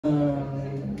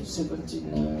in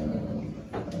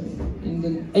the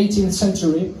 18th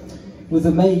century with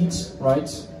a maid, right?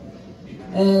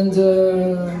 And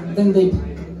then they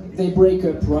break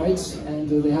up, right? And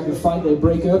they have a fight, they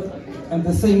break up. And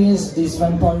the thing is, this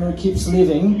vampire keeps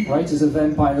living, right? He's a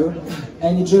vampire,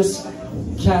 and he just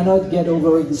cannot get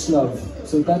over this love.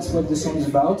 So that's what the song is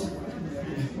about.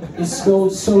 It's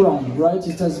called So Long, right?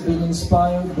 It has been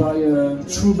inspired by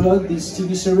True Blood, this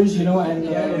TV series, you know, and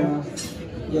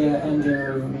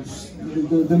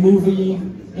the movie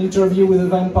Interview with a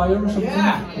Vampire or something.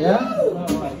 Yeah. All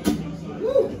right.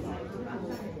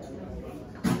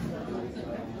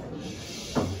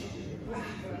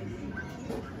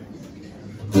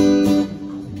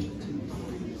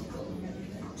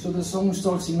 So the song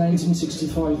starts in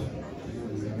 1965.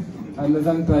 I'm a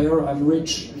vampire, I'm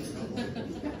rich,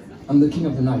 I'm the king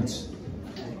of the night.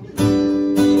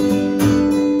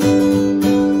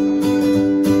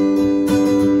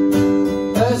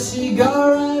 A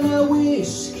cigar and a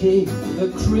whiskey,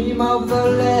 the cream of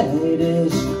the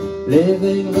ladies,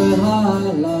 living the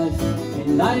high life.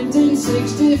 In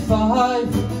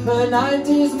 1965, the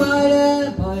 90s my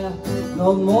empire,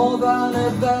 no more than a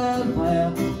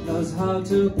vampire, knows how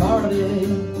to party.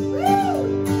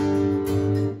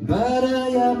 But I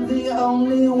am the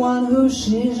only one who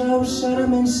sees how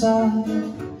I'm inside.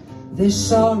 This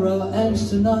sorrow ends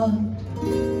tonight.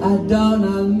 I don't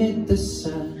admit the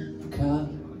sun,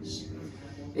 'cause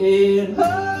it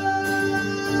hurts.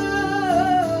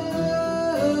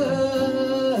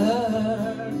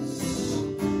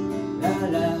 La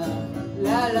la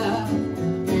la la.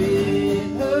 It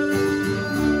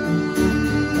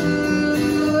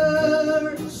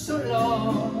hurts so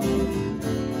long,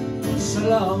 so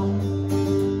long.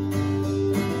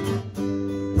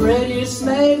 Prettiest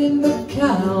maid in the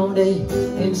county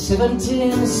in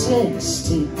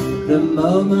 1760. The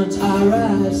moment our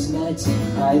eyes met,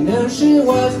 I knew she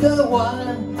was the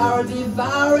one. Our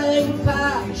devouring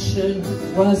passion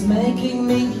was making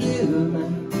me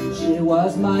human. She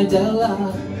was my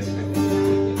delight.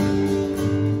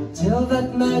 Till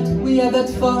that night we had that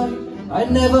fight, I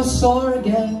never saw her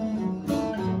again.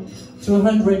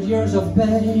 200 years of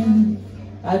pain,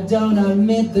 I don't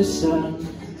admit the sun,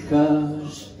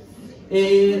 'cause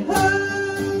it hurts.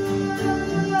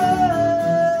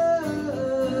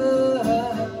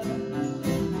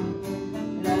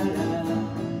 La la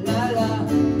la la.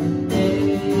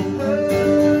 It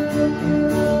hurts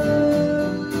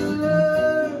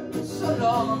so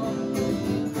long,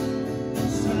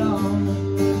 so long.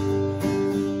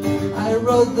 I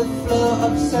rode the flow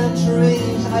of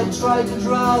centuries. I tried to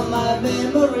drown my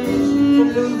memories, to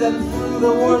lose them through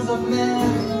the wars of men,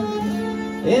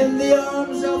 in the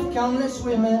arms of countless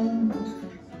women.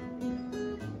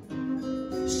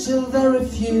 Still they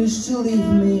refuse to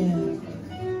leave me.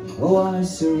 Oh, I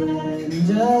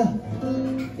surrender.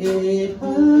 It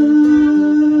hurts.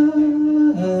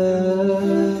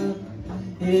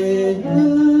 It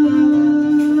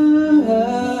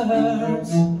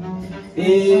hurts.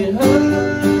 It hurts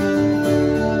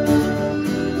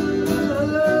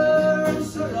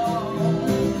so long,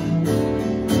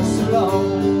 so long.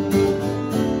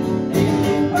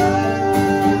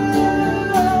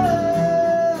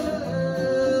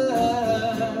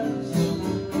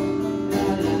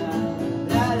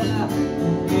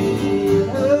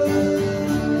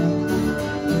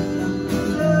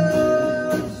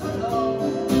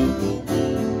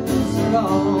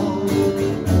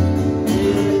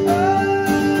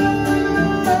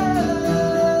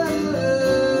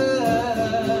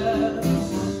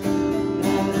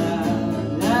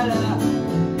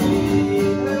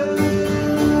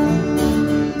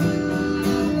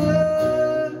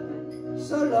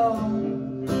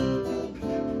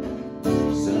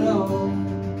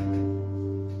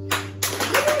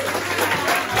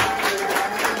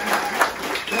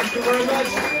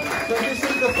 This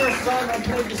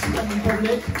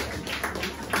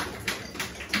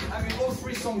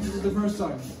is the first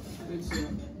time.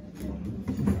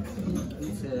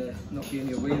 It's not being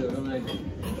your way though, don't I? You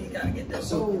gotta get that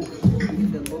so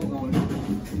get that logo on it.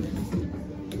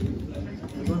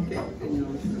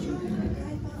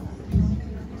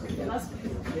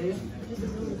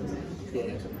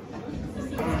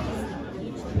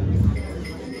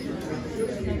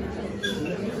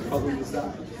 Probably was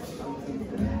that.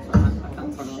 I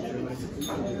can't turn on it.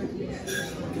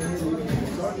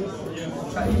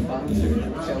 Try to find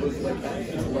shells like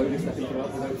that, the loudest I think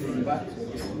about without turning back.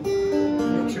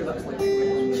 Make sure that's like.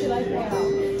 Should I play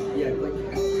out? Yeah, like.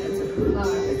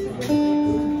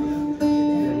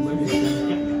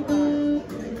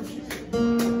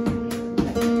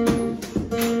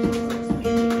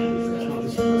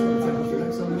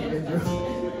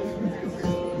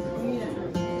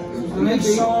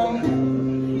 next song,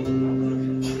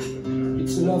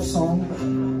 it's a love song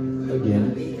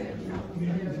again,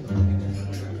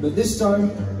 but this time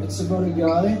it's about a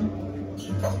guy.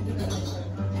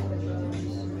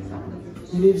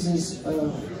 He lives in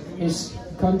his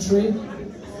country,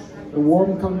 a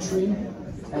warm country,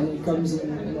 and he comes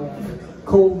in a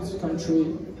cold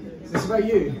country. Is this about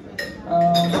you?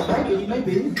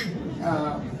 Maybe.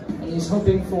 And he's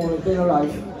hoping for a better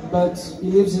life, but he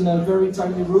lives in a very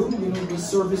tiny room, you know, the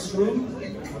service room,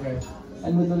 Okay.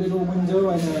 and with a little window,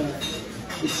 and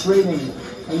it's raining,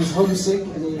 and he's homesick,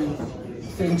 and he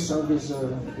thinks of his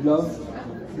love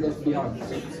left behind. So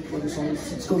that's what the song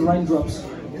is. It's called Raindrops.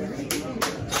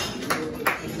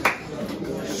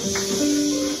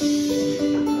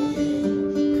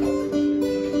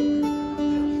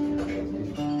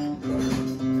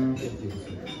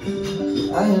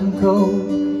 I am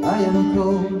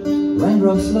cold,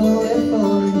 raindrops slowly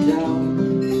falling down,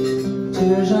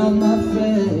 tears on my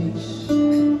face.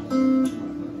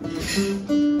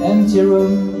 Empty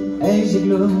room, hazy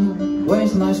gloom,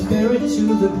 waste my spirit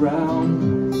to the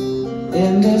ground.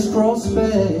 In this crawl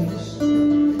space,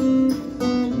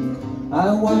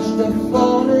 I watch the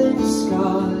falling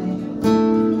sky,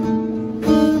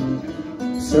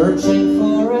 searching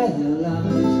for a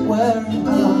light. Where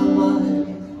am I?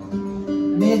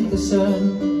 Meet the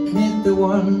sun, meet the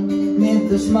one, meet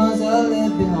the smiles I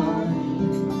left behind.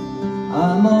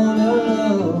 I'm all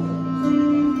alone.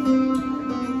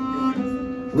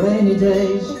 Rainy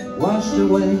days washed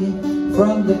away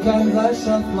from the canvas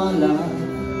of my life,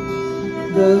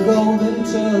 the golden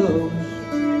toes.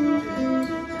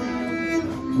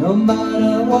 No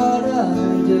matter what I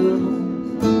do,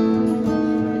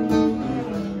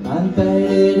 I'm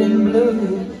painted in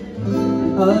blue.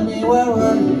 Honey, where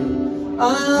are you? I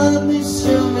miss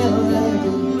you, my lady,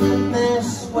 miss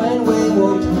when we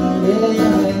walked hand in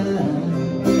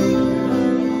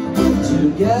hand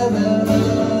together.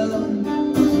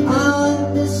 I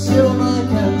miss you, my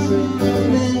country,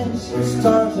 miss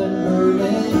stars and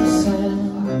burning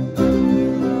sand.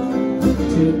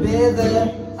 To be there,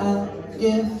 I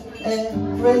give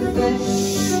everything,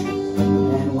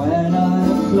 and when I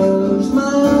close my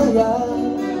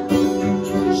eyes,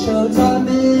 showtime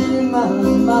in my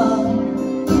mind.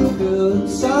 Could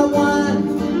someone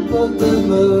put the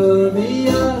movie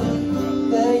on?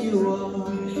 There you are.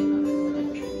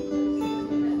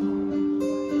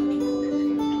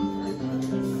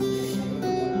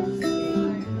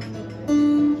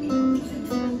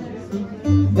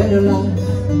 Better life,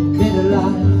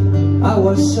 I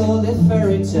was sold a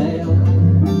fairy tale.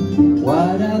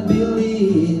 What I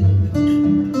believe,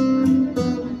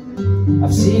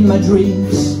 I've seen my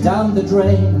dreams down the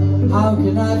drain. How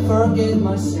can I forgive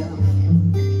myself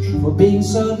for being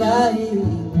so naive?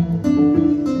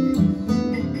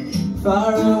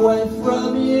 Far away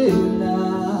from you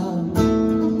now,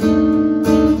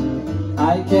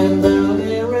 I can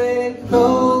barely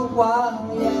recall while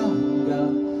younger.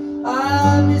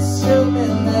 I miss you, my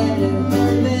lady,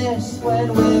 miss when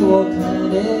we walked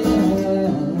hand in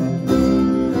hand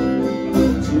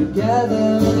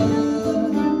together.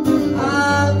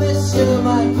 I miss you,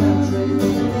 my country,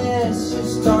 miss your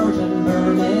stars and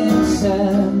burning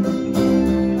sand.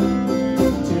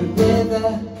 Together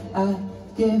I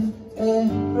give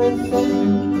everything,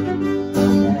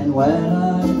 and when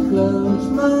I close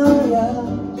my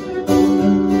eyes,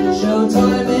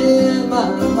 showtime in my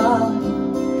mind.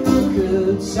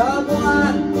 Could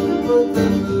someone put the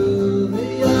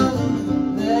movie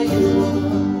on? There you are.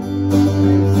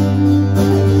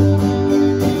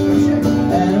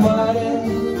 And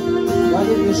what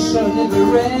if the show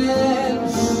never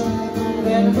ends?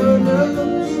 Then who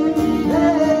knows?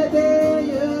 Maybe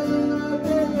you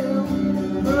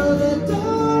through the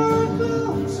dark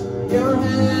clouds, your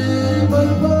hand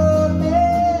will pull me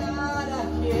out of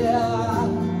here.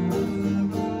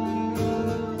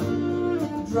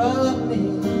 Drop me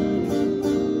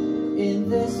in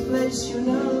this place, you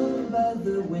know, by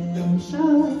the wind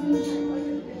shines,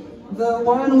 the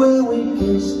one where we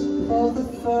kissed for the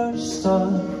first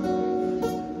time.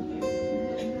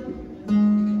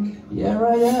 Here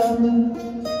I am.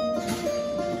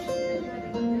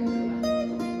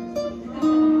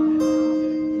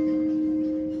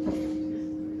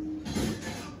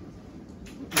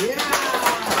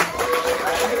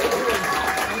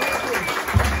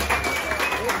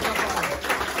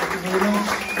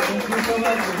 Thank you so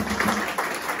much.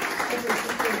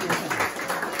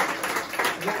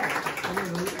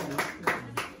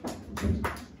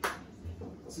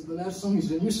 So the last song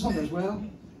is a new song as well.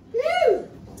 Woo!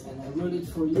 And I wrote it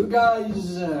for you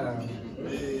guys.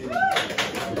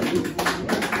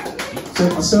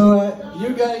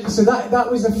 You guys. So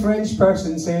that was a French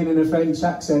person saying in a French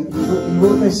accent. He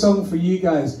wrote this song for you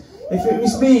guys. If it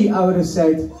was me, I would have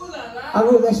said, I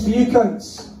wrote this for you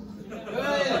cunts.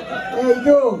 There you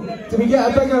go. Do we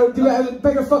get a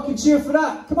bigger fucking cheer for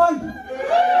that? Come on.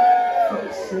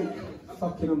 Fuck's sake.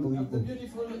 Fucking unbelievable. The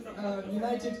beautiful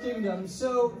United Kingdom.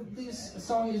 So this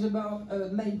song is about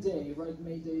May Day, right?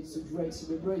 May Day, it's a great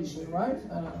celebration, right?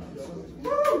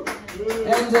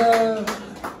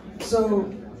 So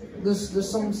the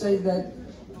song says that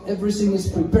everything is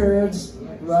prepared,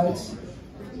 right?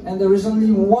 And there is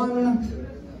only one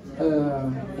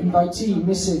invitee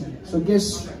missing. So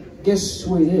guess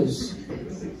who it is?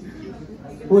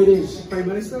 Who it is? Prime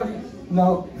Minister?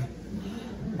 No.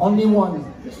 Only one.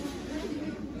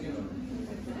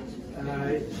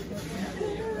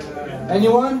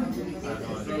 Anyone?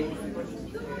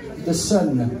 The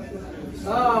sun.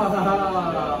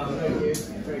 Ah, very good,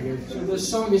 very good. So the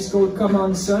song is called Come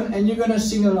On Sun, and you're gonna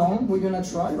sing along. We're gonna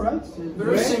try, right?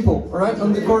 Very simple, right?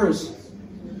 On the chorus.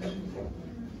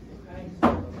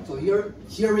 So here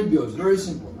it goes. Very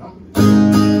simple, no?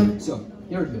 So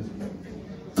here it goes.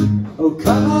 Oh,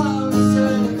 come on,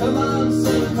 sun, come on,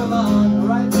 sun, come on.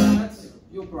 Right? That's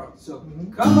your part. So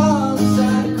come on,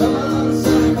 sun, come on,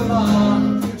 sun, come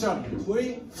on. Your turn.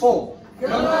 3, 4.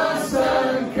 Come on,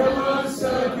 son, come on,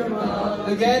 son, come on.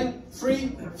 Again,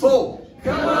 3, 4.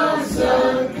 Come on,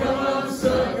 son, come on,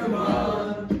 son, come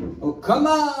on. Oh, come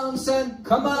on, son,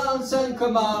 come on, son,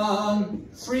 come on.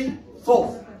 3,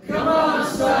 4. Come on,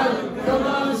 son, come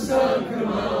on, son, come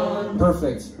on.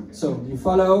 Perfect. So you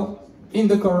follow in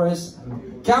the chorus.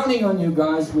 I'm counting on you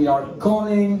guys. We are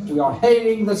calling, we are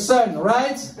hailing the sun,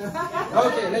 right?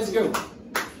 Okay, let's go.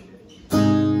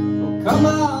 Oh, come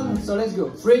on. So let's go.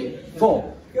 3, 4.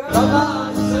 Come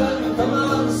on, son, come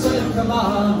on, son, come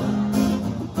on.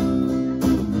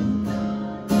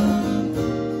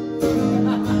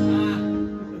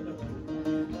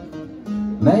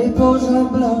 Maples are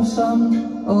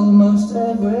blossom almost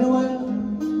everywhere.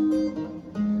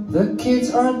 The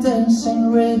kids are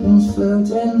dancing, ribbons float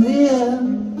in the air.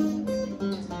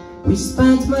 We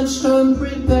spent much time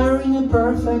preparing a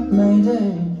perfect May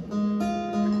Day.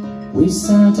 We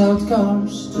sent out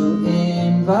cards to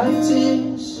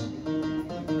invitees.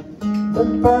 The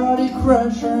party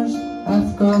crushers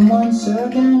have come once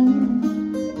again.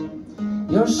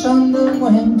 You're on the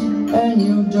wind and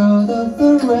your daughter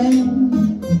the rain.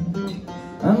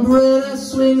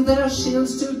 Umbrellas swing their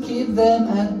shields to keep them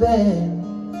at bay.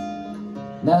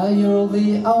 Now you're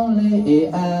the only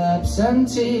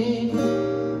absentee.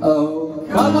 Oh,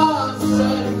 come on,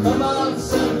 son, come on,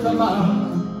 son, come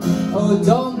on. Oh,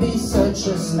 don't be such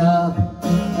a snob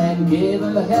and give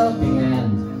a helping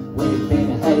hand. We've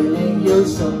been hailing you,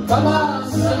 so come on,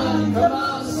 son, come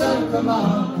on, son, come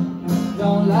on.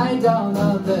 Don't lie down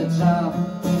on the job.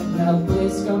 Now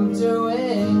please come to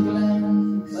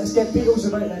England. Let's get Beatles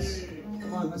about this.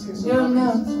 Come on, let's get some. You're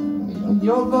not.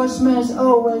 Your voicemail's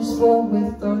always full. We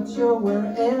thought you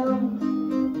were ill,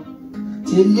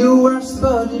 till you were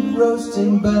spotted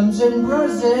roasting bums in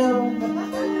Brazil.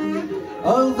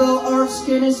 Although our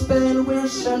skin is pale, we're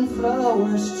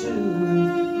sunflowers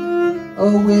too.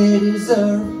 Oh, we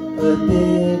deserve a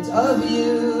bit of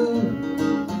you.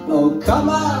 Oh, come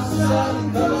on,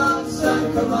 son, come on,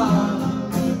 son, come on.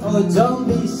 Oh, don't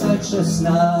be such a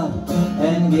snob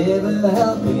and give a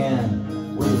helping hand.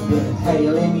 We've been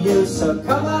hailing you, so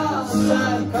come on,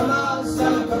 son, come on,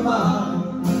 son, come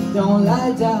on. Don't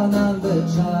lie down on the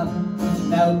job.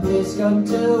 Now please come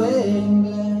to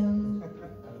England.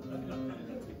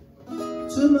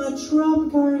 Too much rum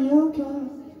karaoke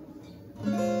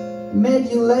made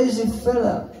you lazy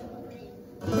fella.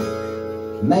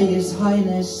 May His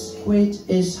Highness quit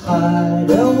his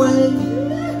hideaway.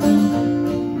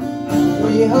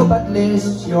 We hope at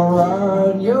least you're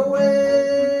on your way.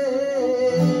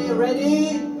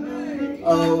 Ready?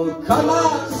 Oh, come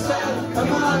on, son,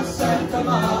 come on, son, come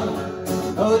on.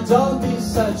 Oh, don't be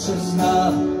such a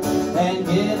snob and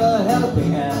give a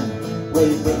helping hand.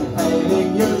 We've been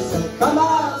hailing you, so come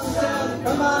on, son,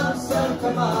 come on, son,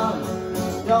 come on.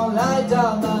 Don't lie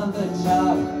down on the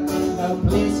job. Now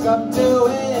please come to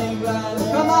England.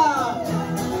 Come on,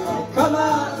 oh, come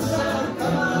on, son,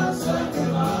 come on, son,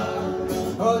 come on.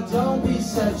 Oh, don't be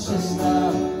such a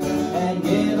snob and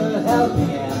give a helping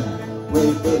hand.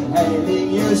 We've been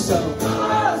hailing you, so come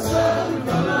on, son,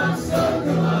 come on, son,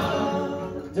 come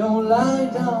on. Don't lie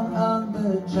down on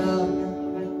the job.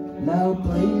 Now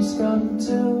please come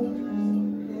to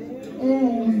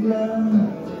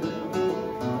England.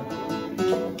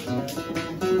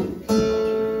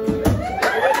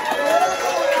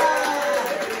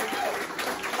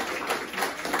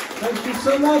 Thank you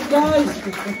so much, guys.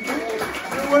 You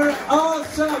were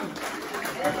awesome.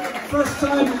 First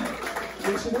time.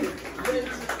 What's your name?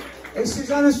 It's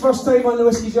Susanna's first time on the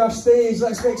Whiskey Jar stage.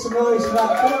 Let's make some noise for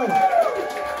that. Come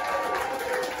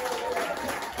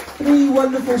on. 3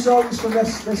 wonderful songs from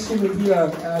this unit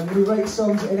here. We write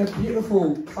songs in a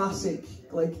beautiful classic,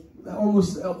 like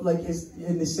almost like it's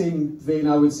in the same vein,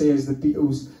 I would say, as the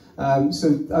Beatles. So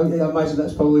I imagine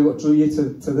that's probably what drew you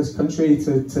to this country,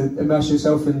 to immerse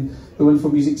yourself in the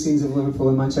wonderful music scenes of Liverpool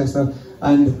and Manchester.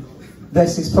 And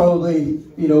this is probably,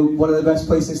 you know, one of the best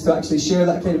places to actually share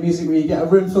that kind of music, where you get a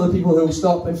room full of people who will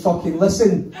stop and fucking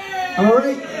listen. Am I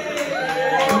right?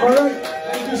 Am I right?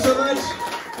 Thank you so much.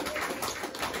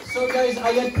 So guys,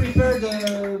 I had prepared,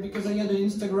 because I had an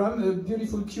Instagram, a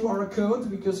beautiful QR code,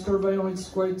 because Corvaillon is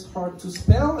quite hard to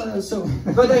spell, but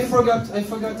I forgot, I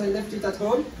left it at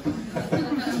home.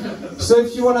 So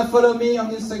if you want to follow me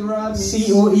on Instagram,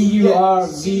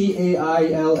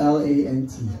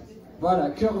 Coeurvailant.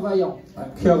 Voilà, Corvaillon.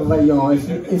 Corvaillon.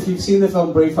 If you've seen the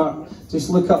film Braveheart, just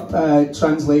look up,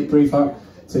 translate Braveheart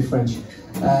to French.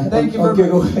 Thank you on very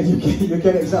Google, much. and you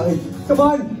get it exactly. Come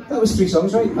on! That was 3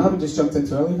 songs, right? I haven't just jumped in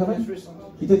too early, have I?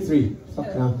 You did 3.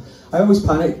 Fucking hell. I always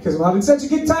panic because I'm having such a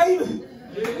good time!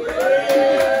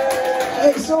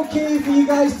 It's okay for you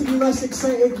guys to be less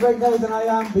excited right now than I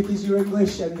am, because you're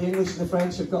English, and the English and the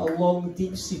French have got a long,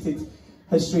 deep-seated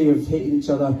history of hating each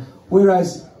other.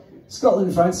 Whereas Scotland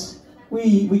and France,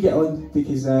 we get on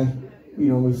because, you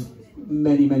know, we've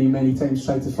many times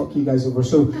tried to fuck you guys over.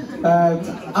 So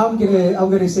I'm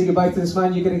gonna say goodbye to this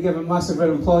man. You're gonna give him a massive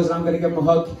round of applause, and I'm gonna give him a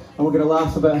hug, and we're gonna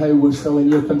laugh about how we're still in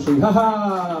your country. Ha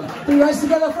ha! Put your hands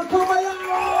together for Corvaillon!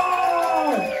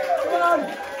 Come on!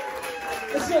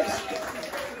 Let's get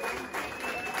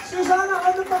Susanna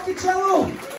on the fucking cello!